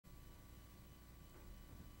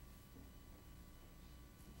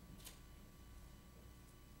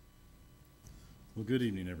Well, good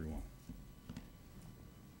evening, everyone.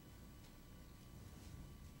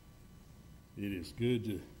 It is good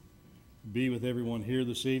to be with everyone here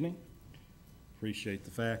this evening. Appreciate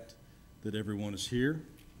the fact that everyone is here.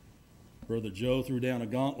 Brother Joe threw down a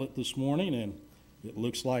gauntlet this morning, and it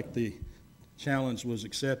looks like the challenge was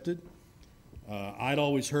accepted. I'd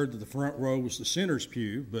always heard that the front row was the sinner's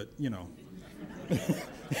pew, but, you know.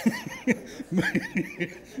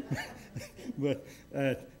 But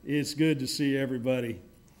it's good to see everybody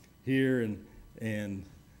here and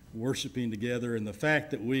worshiping together, and the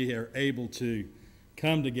fact that we are able to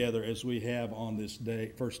come together as we have on this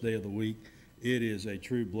day, first day of the week, it is a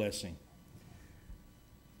true blessing.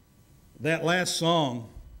 That last song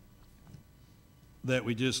that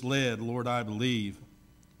we just led, Lord, I Believe,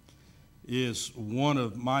 is one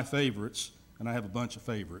of my favorites, and I have a bunch of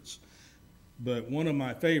favorites, but one of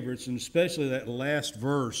my favorites, and especially that last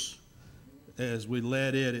verse, as we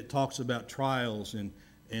led it talks about trials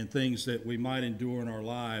and things that we might endure in our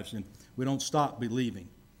lives, and we don't stop believing.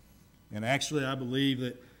 And actually, I believe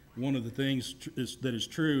that one of the things that is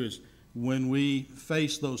true is when we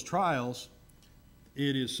face those trials,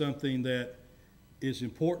 it is something that is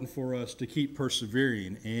important for us to keep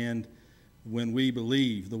persevering. And when we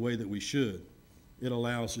believe the way that we should, it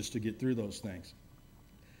allows us to get through those things.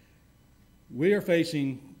 We are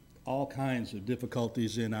facing all kinds of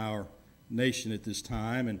difficulties in our nation at this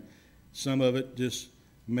time, and some of it just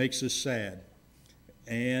makes us sad.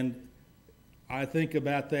 And I think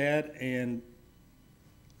about that, and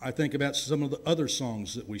I think about some of the other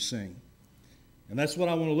songs that we sing. And that's what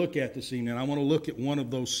I want to look at this evening. I want to look at one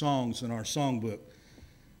of those songs in our songbook,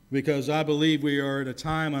 because I believe we are at a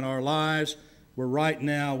time in our lives where right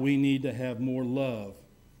now we need to have more love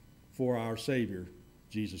for our Savior,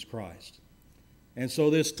 Jesus Christ. And so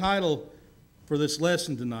this title for this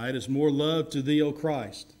lesson tonight is More Love to Thee, O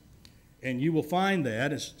Christ. And you will find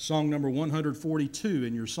that as song number 142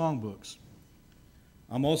 in your songbooks.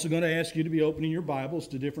 I'm also going to ask you to be opening your Bibles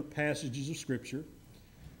to different passages of Scripture.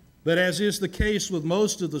 But as is the case with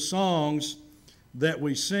most of the songs that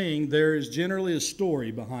we sing, there is generally a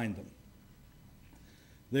story behind them.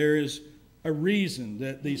 There is a reason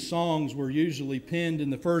that these songs were usually penned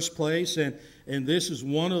in the first place, and this is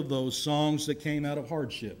one of those songs that came out of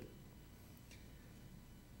hardship.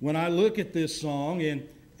 When I look at this song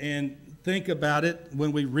and think about it,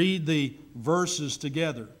 when we read the verses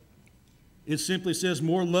together, it simply says,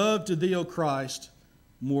 More love to thee, O Christ,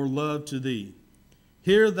 more love to thee.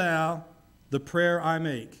 Hear thou the prayer I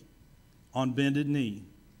make on bended knee.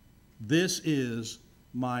 This is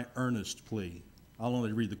my earnest plea. I'll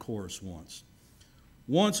only read the chorus once.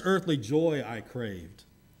 Once earthly joy I craved,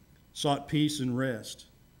 sought peace and rest.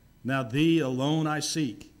 Now thee alone I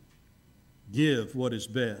seek. Give what is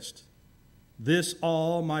best. This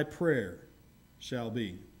all my prayer shall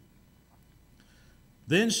be.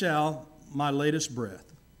 Then shall my latest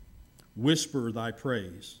breath whisper thy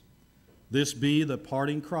praise. This be the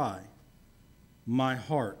parting cry my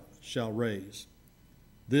heart shall raise.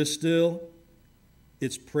 This still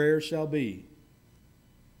its prayer shall be.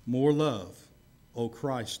 More love, O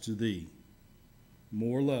Christ, to thee.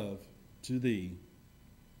 More love to thee.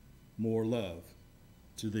 More love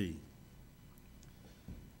to thee.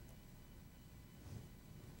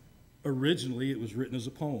 Originally, it was written as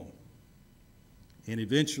a poem, and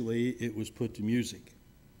eventually it was put to music.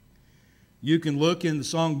 You can look in the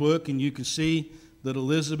songbook and you can see that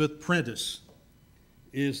Elizabeth Prentice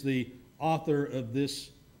is the author of this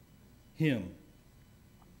hymn.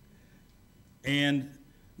 And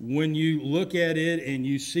when you look at it and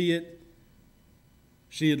you see it,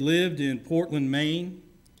 she had lived in Portland, Maine.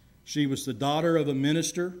 She was the daughter of a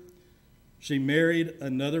minister. She married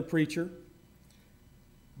another preacher.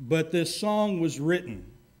 But this song was written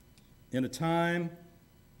in a time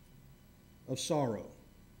of sorrow.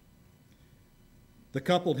 The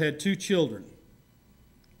couple had 2 children.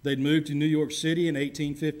 They'd moved to New York City in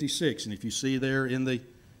 1856. And if you see there in the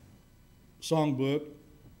songbook,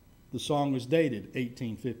 the song was dated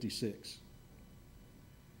 1856.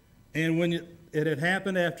 And when it had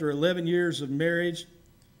happened after 11 years of marriage,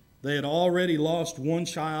 they had already lost 1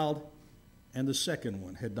 child, and the second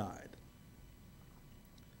one had died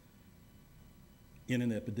in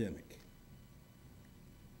an epidemic.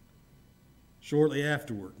 Shortly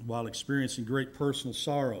afterward, while experiencing great personal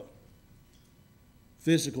sorrow,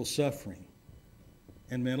 physical suffering,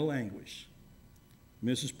 and mental anguish,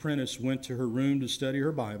 Mrs. Prentice went to her room to study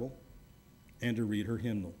her Bible and to read her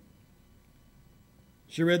hymnal.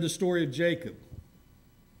 She read the story of Jacob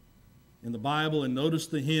in the Bible and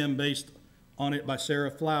noticed the hymn based on it by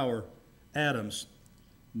Sarah Flower Adams,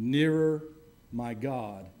 Nearer, My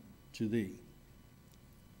God, to Thee.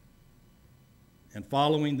 And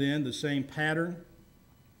following then the same pattern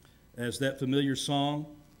as that familiar song,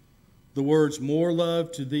 the words, "More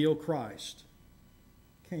love to thee, O Christ,"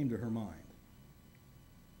 came to her mind.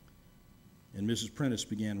 And Mrs. Prentice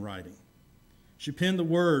began writing. She penned the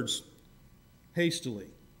words hastily,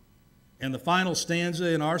 and the final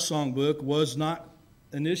stanza in our songbook was not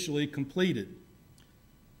initially completed.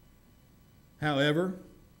 However,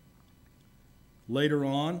 later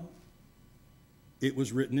on, it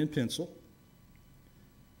was written in pencil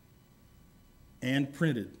and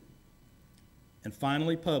printed and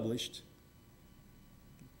finally published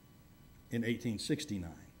in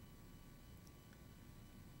 1869.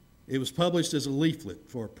 It was published as a leaflet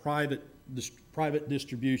for private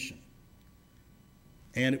distribution,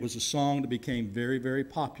 and it was a song that became very, very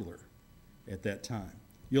popular at that time.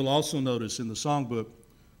 You'll also notice in the songbook,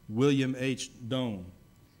 William H. Doane.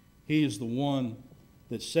 He is the one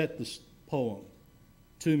that set this poem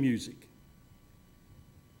to music.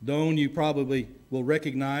 Doane, you probably will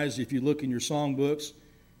recognize if you look in your songbooks.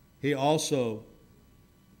 He also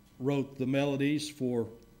wrote the melodies for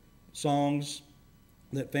songs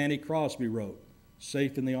that Fanny Crosby wrote,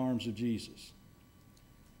 "Safe in the Arms of Jesus."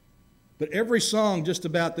 But every song just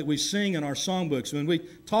about that we sing in our songbooks, when we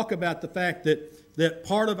talk about the fact that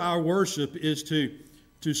part of our worship is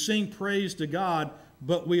to sing praise to God,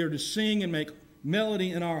 but we are to sing and make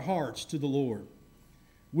melody in our hearts to the Lord.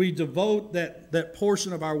 We devote that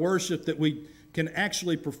portion of our worship that we can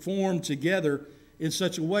actually perform together in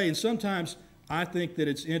such a way. And sometimes I think that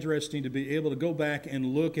it's interesting to be able to go back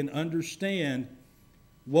and look and understand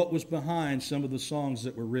what was behind some of the songs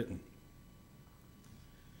that were written.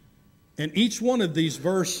 And each one of these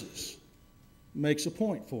verses makes a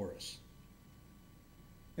point for us.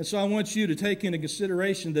 And so I want you to take into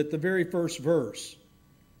consideration that the very first verse,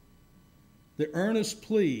 the earnest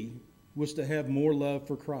plea was to have more love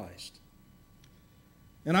for Christ.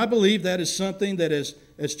 And I believe that is something that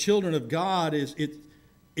as children of God,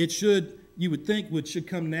 it should, you would think, should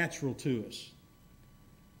come natural to us.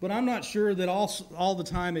 But I'm not sure that all the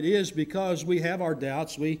time it is, because we have our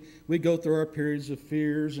doubts. We go through our periods of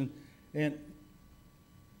fears.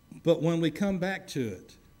 But when we come back to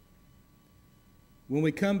it, when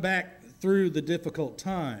we come back through the difficult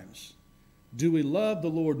times, do we love the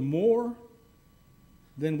Lord more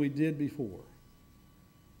than we did before?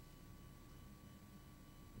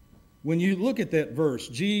 When you look at that verse,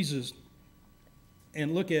 Jesus,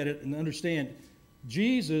 and look at it and understand,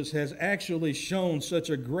 Jesus has actually shown such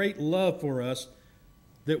a great love for us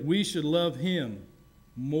that we should love him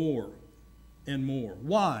more and more.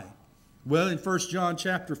 Why? Well, in 1 John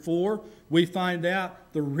chapter 4, we find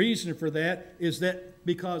out the reason for that is that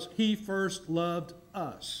because he first loved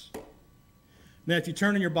us. Now, if you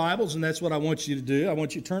turn in your Bibles, and that's what I want you to do, I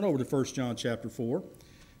want you to turn over to 1 John chapter 4.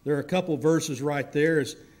 There are a couple of verses right there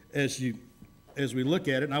as we look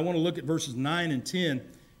at it, and I want to look at verses 9 and 10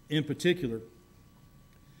 in particular.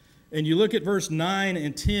 And you look at verse 9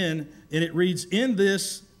 and 10, and it reads, "In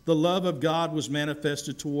this the love of God was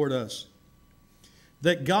manifested toward us,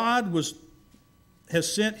 that God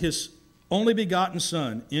has sent his only begotten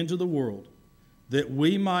Son into the world, that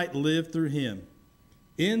we might live through him.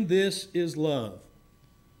 In this is love.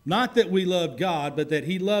 Not that we loved God, but that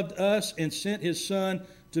he loved us and sent his Son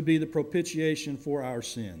to be the propitiation for our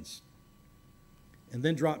sins." And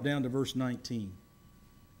then drop down to verse 19.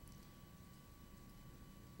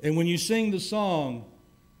 "And when you sing the song,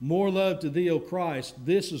 'More love to thee, O Christ,'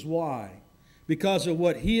 this is why. Because of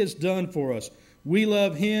what he has done for us. We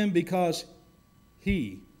love him because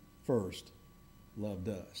he first loved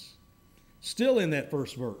us." Still in that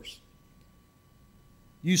first verse,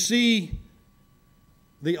 you see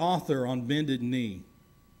the author on bended knee.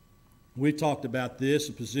 We've talked about this,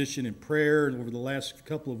 a position in prayer, and over the last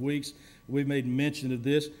couple of weeks we've made mention of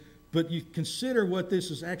this. But you consider what this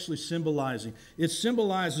is actually symbolizing. It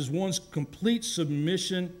symbolizes one's complete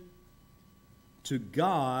submission to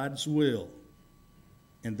God's will.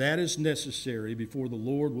 And that is necessary before the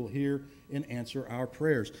Lord will hear and answer our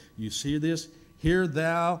prayers. You see this? Hear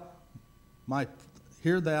thou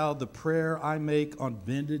the prayer I make on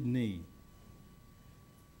bended knee.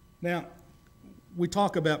 Now, we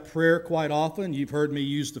talk about prayer quite often. You've heard me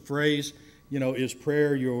use the phrase, is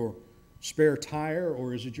prayer your spare tire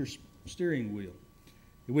or is it your steering wheel?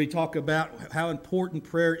 We talk about how important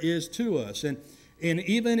prayer is to us. And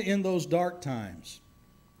even in those dark times,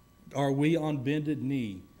 are we on bended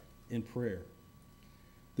knee in prayer?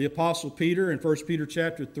 The Apostle Peter in 1 Peter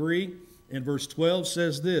chapter 3 and verse 12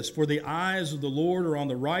 says this, "For the eyes of the Lord are on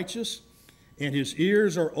the righteous, and his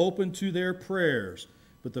ears are open to their prayers,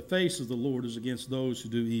 but the face of the Lord is against those who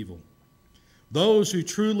do evil." Those who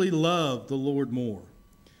truly love the Lord more,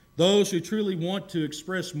 those who truly want to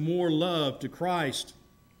express more love to Christ,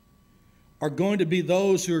 are going to be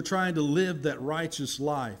those who are trying to live that righteous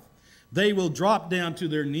life. They will drop down to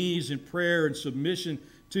their knees in prayer and submission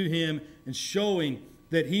to Him and showing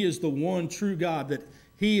that He is the one true God, that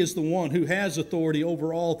He is the one who has authority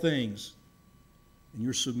over all things. And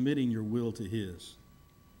you're submitting your will to His.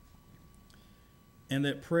 And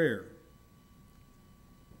that prayer,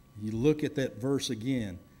 you look at that verse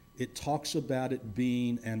again, it talks about it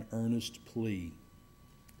being an earnest plea.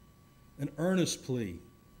 An earnest plea.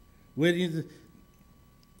 We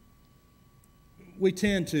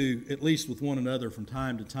tend to, at least with one another from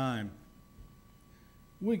time to time,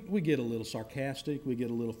 we get a little sarcastic, we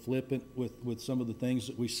get a little flippant with some of the things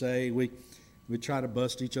that we say. We try to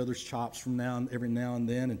bust each other's chops from every now and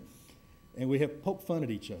then, and we have poke fun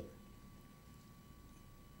at each other.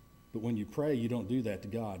 But when you pray, you don't do that to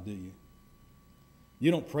God, do you? You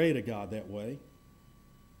don't pray to God that way.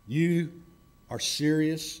 You are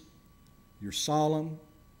serious, you're solemn,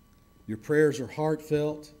 your prayers are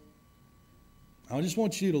heartfelt. I just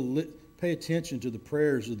want you to pay attention to the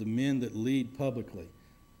prayers of the men that lead publicly.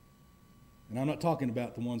 And I'm not talking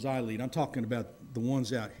about the ones I lead. I'm talking about the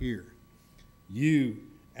ones out here. You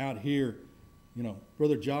out here,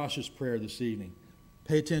 Brother Josh's prayer this evening.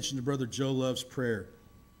 Pay attention to Brother Joe Love's prayer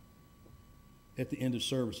at the end of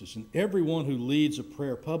services. And everyone who leads a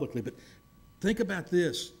prayer publicly. But think about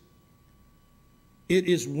this. It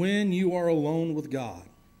is when you are alone with God,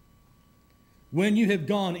 when you have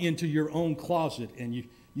gone into your own closet and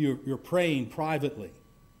you're praying privately,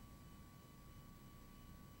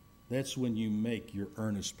 that's when you make your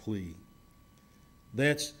earnest plea.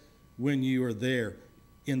 That's when you are there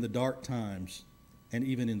in the dark times and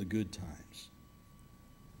even in the good times.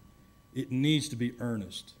 It needs to be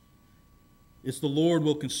earnest. It's the Lord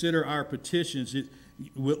will consider our petitions.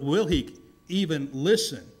 Will He even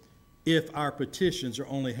listen if our petitions are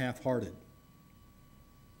only half-hearted?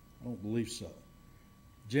 I don't believe so.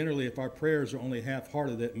 Generally, if our prayers are only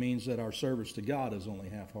half-hearted, that means that our service to God is only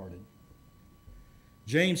half-hearted.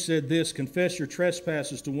 James said this, confess your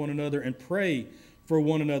trespasses to one another and pray for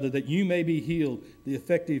one another that you may be healed. The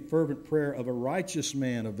effective, fervent prayer of a righteous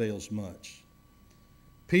man avails much.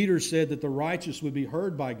 Peter said that the righteous would be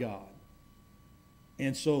heard by God.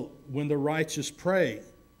 And so when the righteous pray,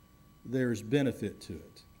 there's benefit to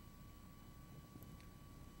it.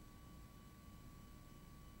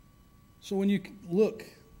 So when you look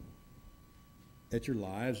at your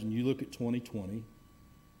lives and you look at 2020,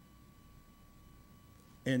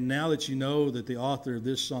 and now that you know that the author of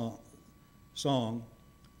this song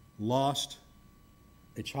lost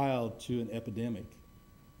a child to an epidemic,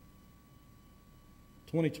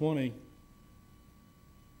 2020,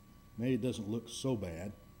 maybe it doesn't look so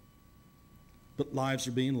bad, but lives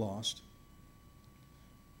are being lost.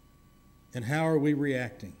 And how are we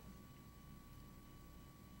reacting?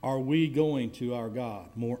 Are we going to our God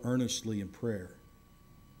more earnestly in prayer?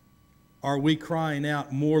 Are we crying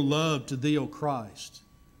out, more love to thee, O Christ?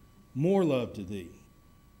 More love to thee.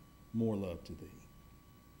 More love to thee.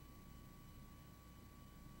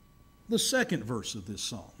 The second verse of this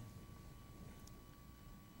song,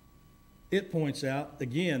 it points out,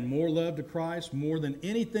 again, more love to Christ more than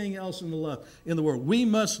anything else in the world. We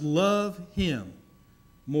must love Him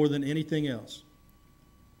more than anything else.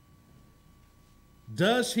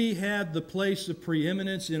 Does He have the place of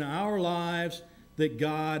preeminence in our lives that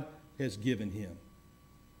God has given Him?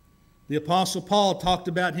 The Apostle Paul talked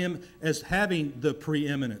about Him as having the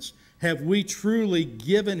preeminence. Have we truly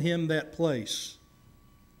given Him that place?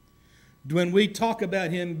 When we talk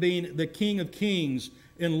about Him being the King of Kings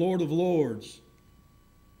and Lord of Lords,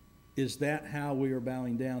 is that how we are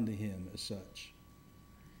bowing down to Him as such?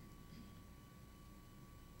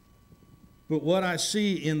 But what I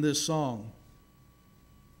see in this song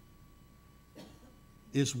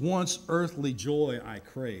is once earthly joy I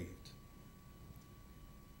craved.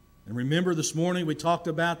 And remember this morning we talked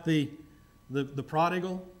about the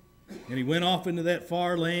prodigal, and he went off into that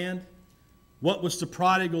far land. What was the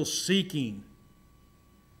prodigal seeking?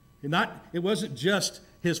 It wasn't just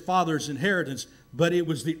his father's inheritance, but it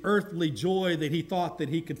was the earthly joy that he thought that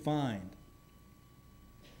he could find.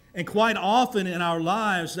 And quite often in our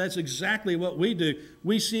lives, that's exactly what we do.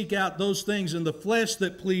 We seek out those things in the flesh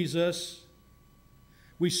that please us.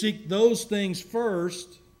 We seek those things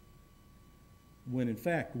first, when in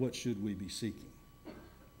fact, what should we be seeking?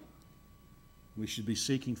 We should be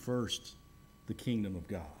seeking first the kingdom of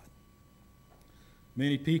God.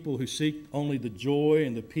 Many people who seek only the joy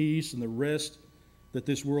and the peace and the rest that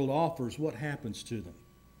this world offers, what happens to them?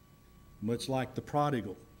 Much like the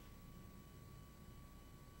prodigal.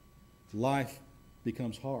 life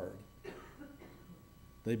becomes hard.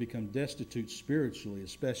 They become destitute spiritually,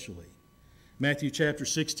 especially. Matthew chapter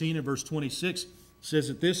 16 and verse 26 says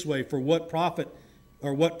it this way, "For what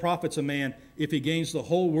profits a man if he gains the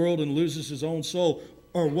whole world and loses his own soul?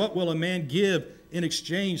 Or what will a man give in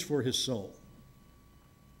exchange for his soul?"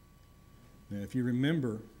 Now, if you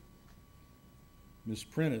remember, Miss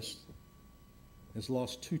Prentice has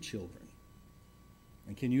lost 2 children.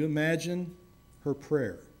 And can you imagine her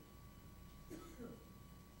prayer?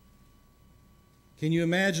 Can you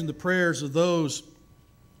imagine the prayers of those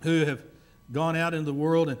who have gone out into the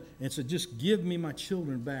world and said, "Just give me my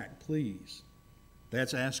children back, please"?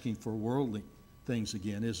 That's asking for worldly things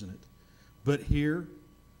again, isn't it? But here,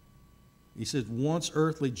 he says, "Once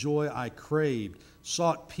earthly joy I craved,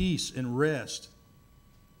 sought peace and rest."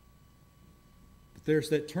 But there's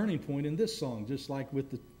that turning point in this song, just like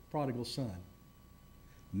with the prodigal son.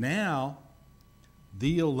 "Now,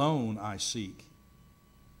 thee alone I seek.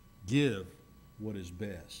 Give what is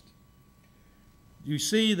best." You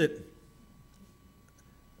see that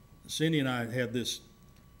Cindy and I have this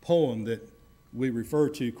poem that we refer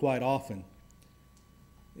to quite often.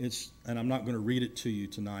 And I'm not going to read it to you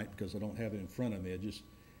tonight because I don't have it in front of me.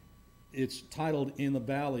 It's titled "In the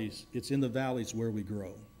Valleys." It's in the valleys where we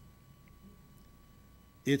grow.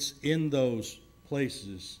 It's in those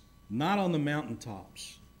places, not on the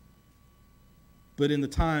mountaintops, but in the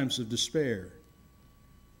times of despair.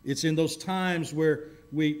 It's in those times where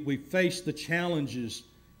we face the challenges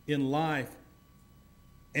in life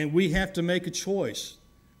and we have to make a choice.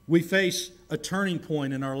 We face a turning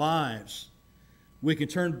point in our lives. We can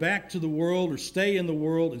turn back to the world or stay in the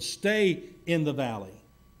world and stay in the valley.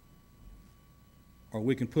 Or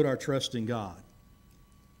we can put our trust in God,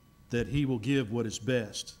 that He will give what is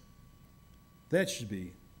best. That should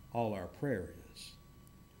be all our prayer is.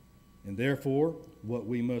 And therefore, what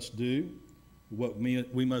we must do, what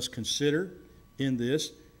we must consider in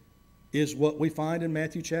this, is what we find in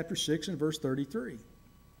Matthew chapter 6 and verse 33.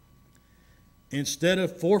 Instead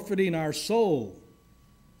of forfeiting our soul,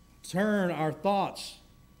 turn our thoughts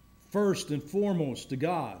first and foremost to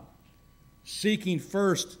God, seeking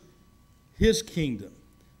first His kingdom,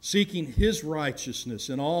 seeking His righteousness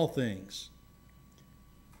in all things,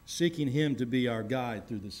 seeking Him to be our guide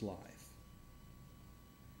through this life.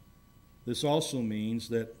 This also means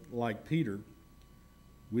that, like Peter,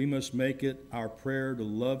 we must make it our prayer to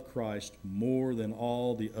love Christ more than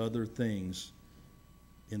all the other things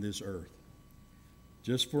in this earth.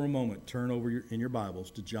 Just for a moment, turn over in your Bibles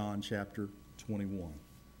to John chapter 21.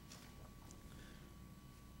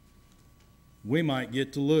 We might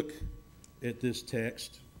get to look at this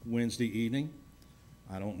text Wednesday evening.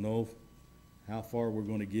 I don't know how far we're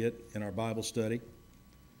going to get in our Bible study.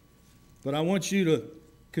 But I want you to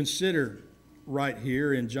consider right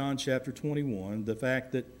here in John chapter 21 the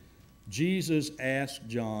fact that Jesus asked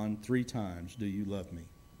John 3 times, "Do you love me?"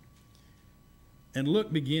 And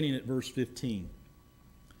look beginning at verse 15.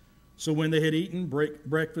 So when they had eaten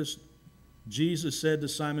breakfast, Jesus said to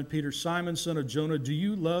Simon Peter, "Simon, son of Jonah, do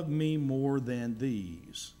you love me more than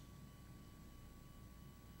these?"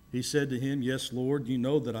 He said to him, "Yes, Lord, you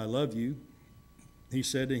know that I love you." He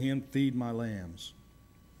said to him, "Feed my lambs."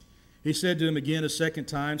 He said to him again a second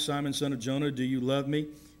time, "Simon, son of Jonah, do you love me?"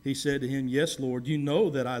 He said to him, "Yes, Lord, you know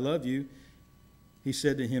that I love you." He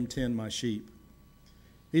said to him, "Tend my sheep."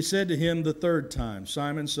 He said to him the third time,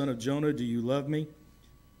 "Simon, son of Jonah, do you love me?"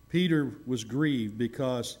 Peter was grieved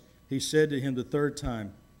because he said to him the third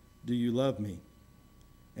time, "Do you love me?"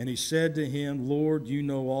 And he said to him, "Lord, you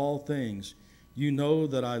know all things. You know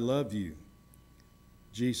that I love you."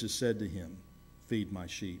 Jesus said to him, "Feed my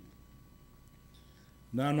sheep."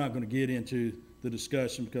 Now, I'm not going to get into the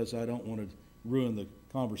discussion because I don't want to ruin the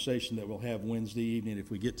conversation that we'll have Wednesday evening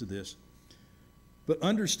if we get to this. But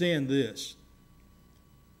understand this.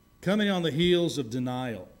 Coming on the heels of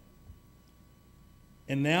denial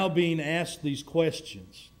and now being asked these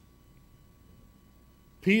questions,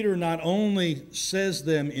 Peter not only says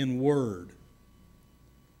them in word,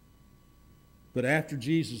 but after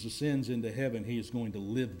Jesus ascends into heaven, he is going to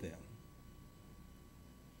live them.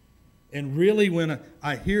 And really, when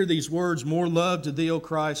I hear these words, "More love to thee, O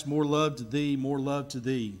Christ, more love to thee, more love to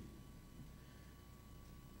thee,"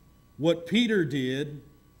 what Peter did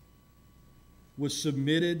was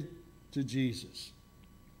submitted to Jesus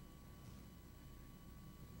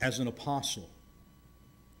as an apostle,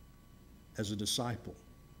 as a disciple.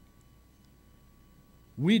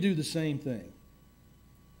 We do the same thing.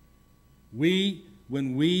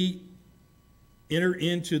 When we enter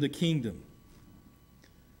into the kingdom,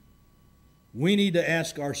 we need to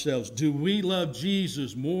ask ourselves, do we love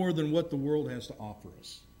Jesus more than what the world has to offer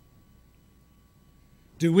us?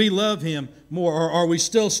 Do we love Him more, or are we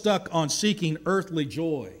still stuck on seeking earthly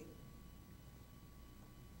joy?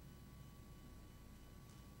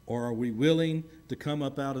 Or are we willing to come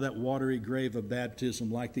up out of that watery grave of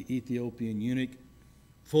baptism like the Ethiopian eunuch,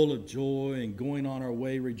 full of joy and going on our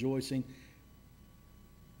way rejoicing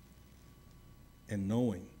and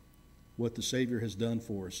knowing what the Savior has done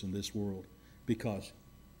for us in this world because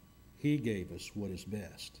He gave us what is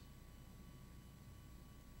best?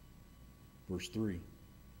 Verse 3.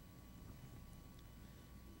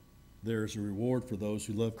 There is a reward for those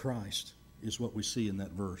who love Christ, is what we see in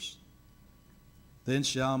that verse. Then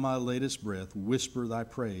shall my latest breath whisper thy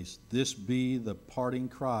praise. This be the parting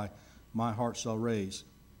cry my heart shall raise.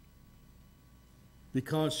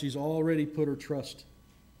 Because she's already put her trust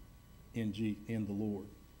in the Lord.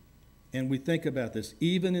 And we think about this,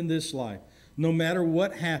 even in this life, no matter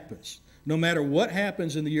what happens in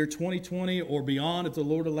the year 2020 or beyond, if the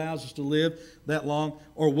Lord allows us to live that long,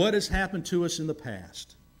 or what has happened to us in the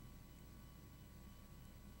past,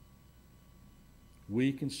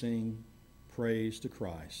 we can sing praise to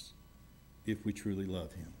Christ if we truly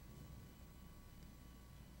love Him.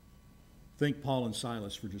 Think Paul and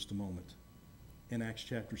Silas for just a moment. In Acts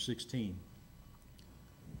chapter 16,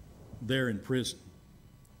 they're in prison.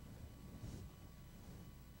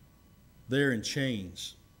 They're in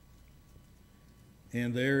chains.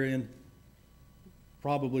 And they're in,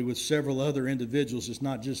 probably with several other individuals. It's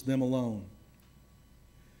not just them alone.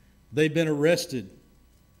 They've been arrested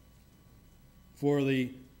for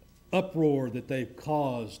the uproar that they've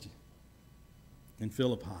caused in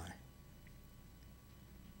Philippi.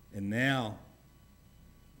 And now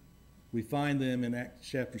we find them in Acts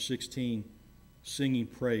chapter 16 singing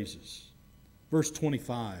praises. Verse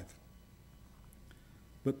 25.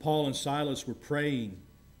 But Paul and Silas were praying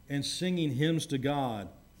and singing hymns to God,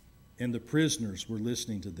 and the prisoners were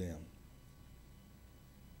listening to them.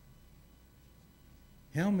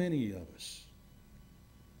 How many of us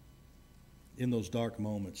in those dark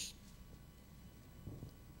moments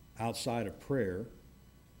outside of prayer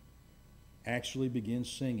actually begin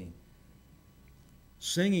singing?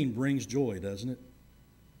 Singing brings joy, doesn't it?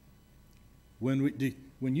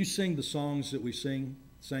 When you sing the songs that we sang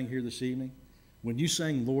here this evening, when you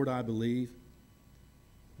sang Lord I Believe,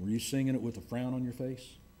 were you singing it with a frown on your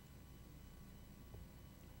face?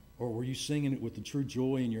 Or were you singing it with the true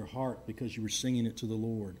joy in your heart because you were singing it to the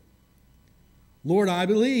Lord? Lord, I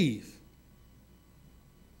believe.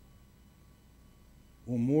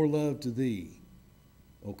 Well, more love to Thee,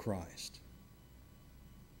 O Christ.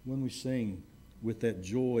 When we sing with that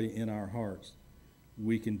joy in our hearts,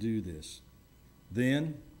 we can do this.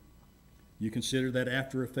 Then you consider that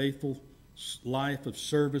after a faithful life of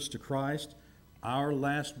service to Christ, our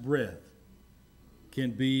last breath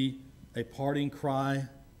can be a parting cry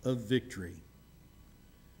of victory.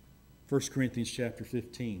 1 Corinthians chapter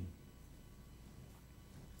 15.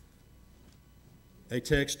 A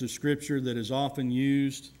text of Scripture that is often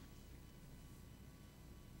used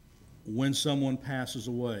when someone passes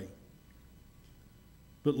away.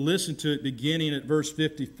 But listen to it beginning at verse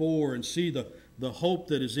 54 and see the hope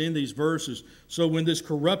that is in these verses. So when this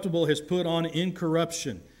corruptible has put on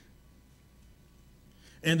incorruption,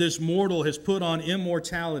 and this mortal has put on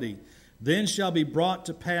immortality, then shall be brought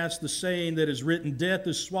to pass the saying that is written, Death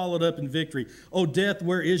is swallowed up in victory. O death,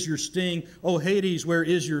 where is your sting? O Hades, where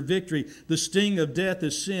is your victory? The sting of death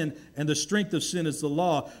is sin, and the strength of sin is the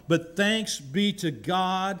law. But thanks be to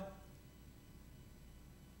God.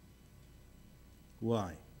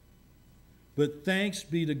 Why? But thanks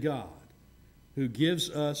be to God who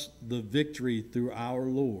gives us the victory through our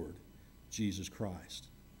Lord Jesus Christ.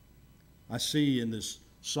 I see in this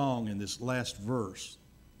song, in this last verse,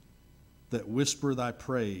 that whisper thy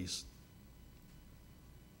praise.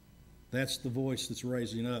 That's the voice that's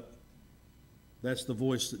raising up. That's the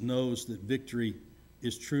voice that knows that victory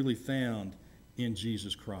is truly found in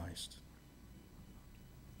Jesus Christ.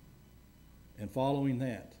 And following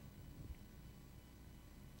that,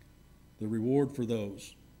 the reward for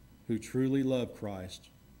those who truly love Christ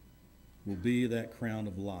will be that crown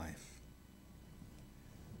of life.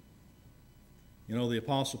 You know, the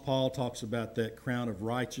Apostle Paul talks about that crown of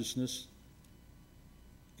righteousness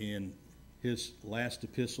in his last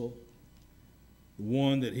epistle, the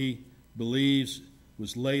one that he believes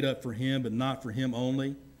was laid up for him, but not for him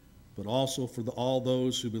only, but also for all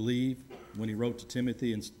those who believe, when he wrote to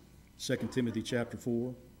Timothy in 2 Timothy chapter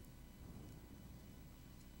 4.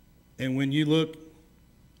 And when you look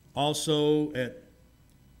also at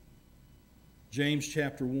James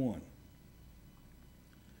chapter 1,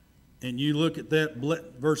 and you look at that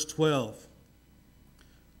verse 12,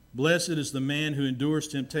 Blessed is the man who endures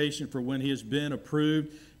temptation, for when he has been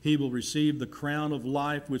approved, he will receive the crown of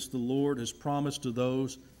life which the Lord has promised to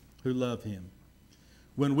those who love him.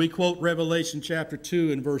 When we quote Revelation chapter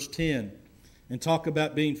 2 and verse 10 and talk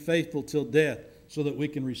about being faithful till death so that we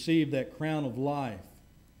can receive that crown of life,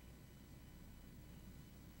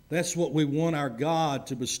 that's what we want our God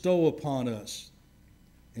to bestow upon us.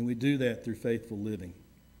 And we do that through faithful living.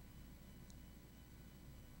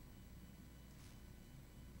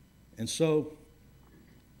 And so,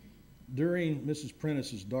 during Mrs.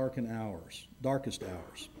 Prentice's darkest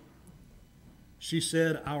hours, she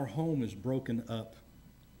said, our home is broken up.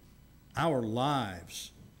 Our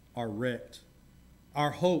lives are wrecked.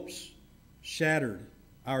 Our hopes shattered.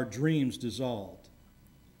 Our dreams dissolved.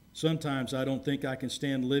 Sometimes I don't think I can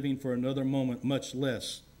stand living for another moment, much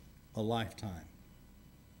less a lifetime.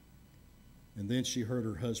 And then she heard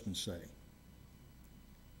her husband say,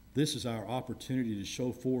 this is our opportunity to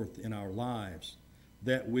show forth in our lives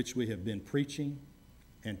that which we have been preaching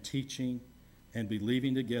and teaching and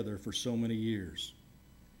believing together for so many years.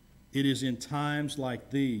 It is in times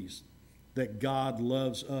like these that God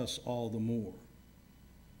loves us all the more.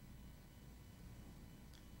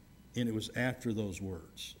 And it was after those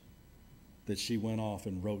words that she went off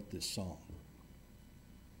and wrote this song.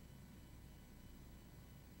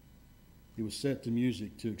 It was set to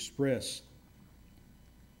music to express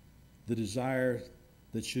the desire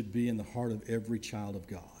that should be in the heart of every child of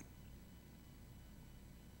God.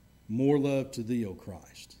 More love to thee, O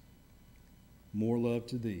Christ. More love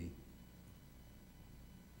to thee.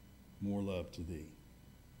 More love to thee.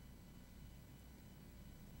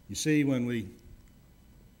 You see, when we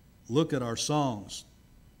look at our songs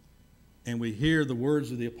and we hear the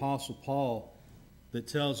words of the Apostle Paul that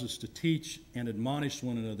tells us to teach and admonish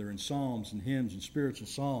one another in psalms and hymns and spiritual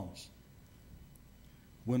songs,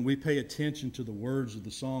 when we pay attention to the words of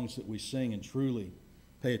the songs that we sing and truly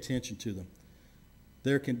pay attention to them,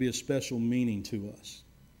 there can be a special meaning to us.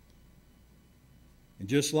 And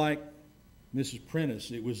just like Mrs.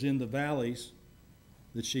 Prentice, it was in the valleys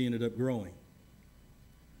that she ended up growing.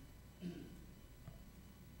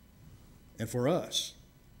 And for us,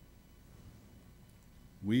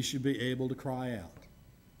 we should be able to cry out.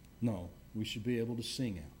 No, we should be able to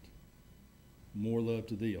sing out. More love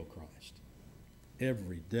to thee, O Christ.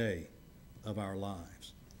 Every day of our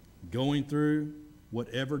lives, going through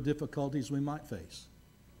whatever difficulties we might face,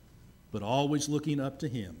 but always looking up to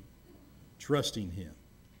him, trusting him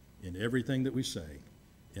in everything that we say,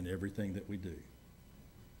 in everything that we do.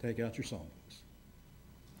 Take out your songbooks.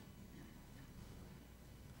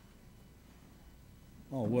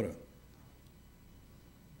 Oh, what a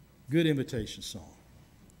good invitation song.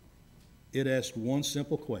 It asked one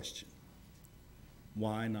simple question: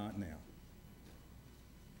 why not now?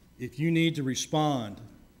 If you need to respond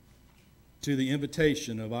to the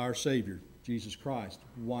invitation of our Savior, Jesus Christ,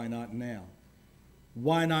 why not now?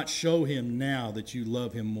 Why not show him now that you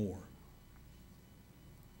love him more?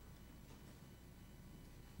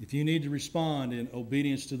 If you need to respond in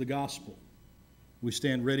obedience to the gospel, we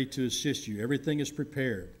stand ready to assist you. Everything is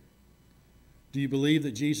prepared. Do you believe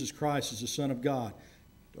that Jesus Christ is the Son of God?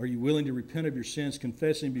 Are you willing to repent of your sins,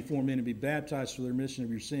 confess him before men, and be baptized for the remission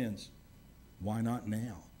of your sins? Why not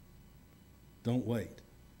now? Don't wait.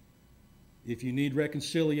 If you need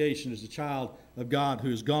reconciliation as a child of God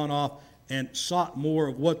who has gone off and sought more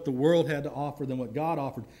of what the world had to offer than what God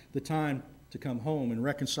offered, the time to come home and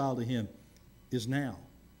reconcile to him is now.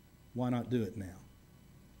 Why not do it now?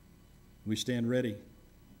 We stand ready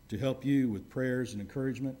to help you with prayers and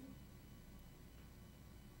encouragement.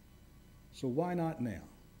 So why not now?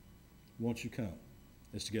 Won't you come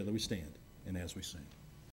as together we stand and as we sing?